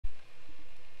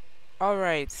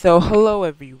Alright, so hello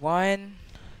everyone.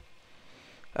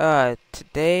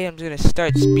 Today I'm gonna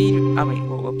start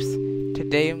whoops.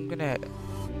 Today I'm gonna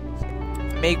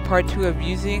make part 2 of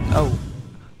using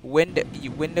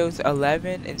Windows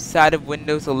 11 inside of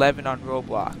Windows 11 on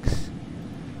Roblox.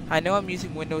 I know I'm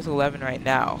using Windows 11 right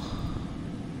now.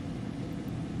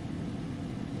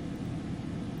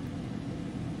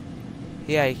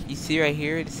 Yeah, you see right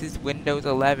here, this is Windows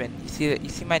 11. You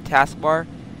see my taskbar?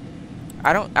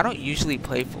 I don't usually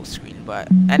play full screen,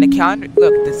 and the calendar,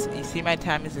 look, this, you see my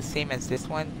time is the same as this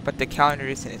one, but the calendar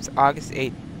isn't. It's August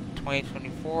 8th,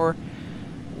 2024,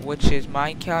 which is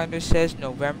my calendar says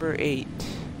November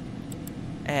 8th.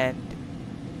 And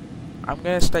I'm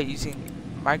gonna start using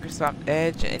Microsoft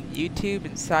Edge and YouTube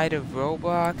inside of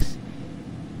Roblox.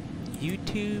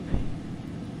 YouTube.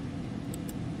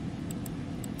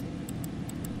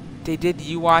 They did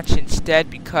UWatch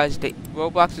instead because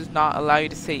Roblox does not allow you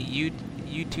to say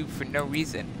YouTube for no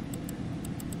reason.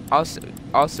 Also,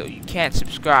 you can't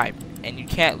subscribe and you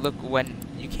can't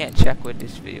check when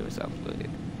this video is uploaded.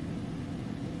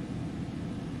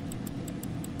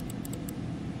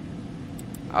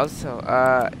 Also,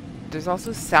 there's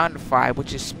also Soundify,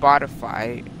 which is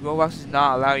Spotify. Roblox does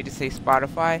not allow you to say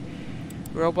Spotify.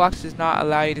 Roblox does not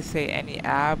allow you to say any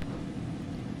app.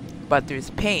 But there's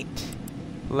Paint,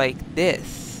 like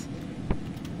this.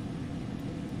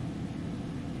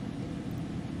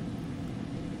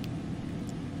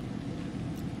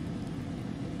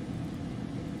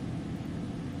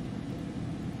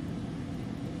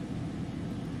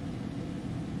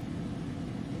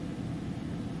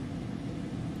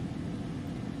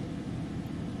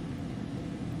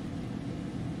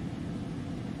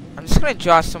 I'm just gonna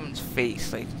draw someone's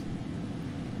face, like,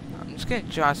 I'm just gonna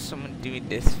draw someone doing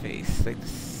this face, like,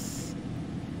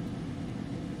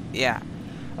 yeah.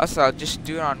 Also, I'll just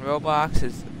do it on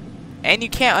Roblox, and you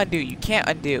can't undo, you can't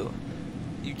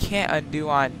undo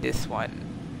on this one.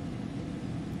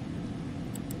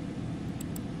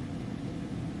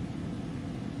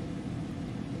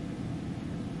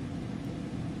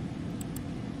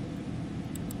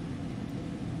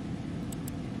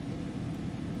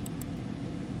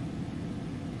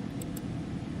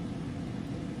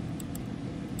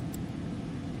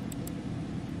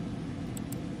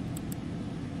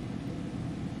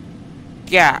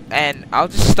 Yeah, and I'll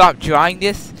just stop drawing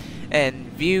this and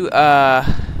view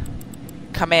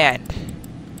command.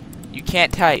 You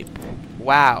can't type.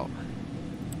 Wow.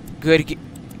 Good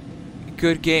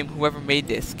game, whoever made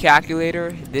this.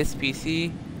 Calculator, this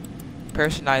PC,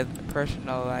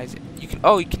 personalize it. You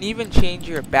can even change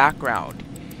your background.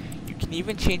 You can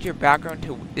even change your background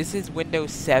to, this is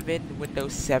Windows 7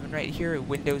 right here,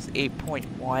 Windows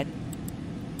 8.1.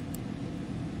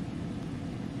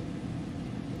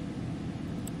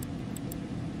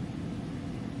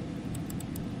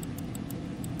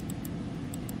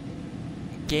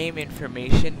 Game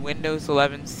information, Windows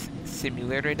 11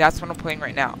 simulator. That's what I'm playing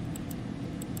right now.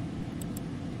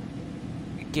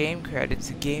 Game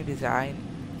credits, game design.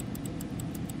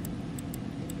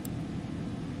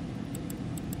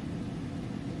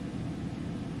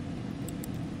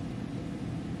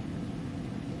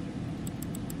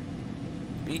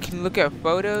 You can look at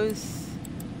photos.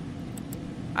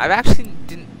 I've actually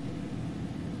didn't.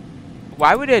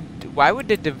 Why would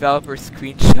the developer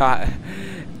screenshot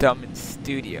them in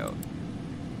Studio?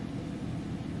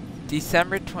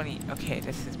 December 20. Okay,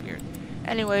 this is weird.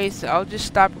 Anyways, I'll just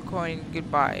stop recording.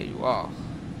 Goodbye, you all.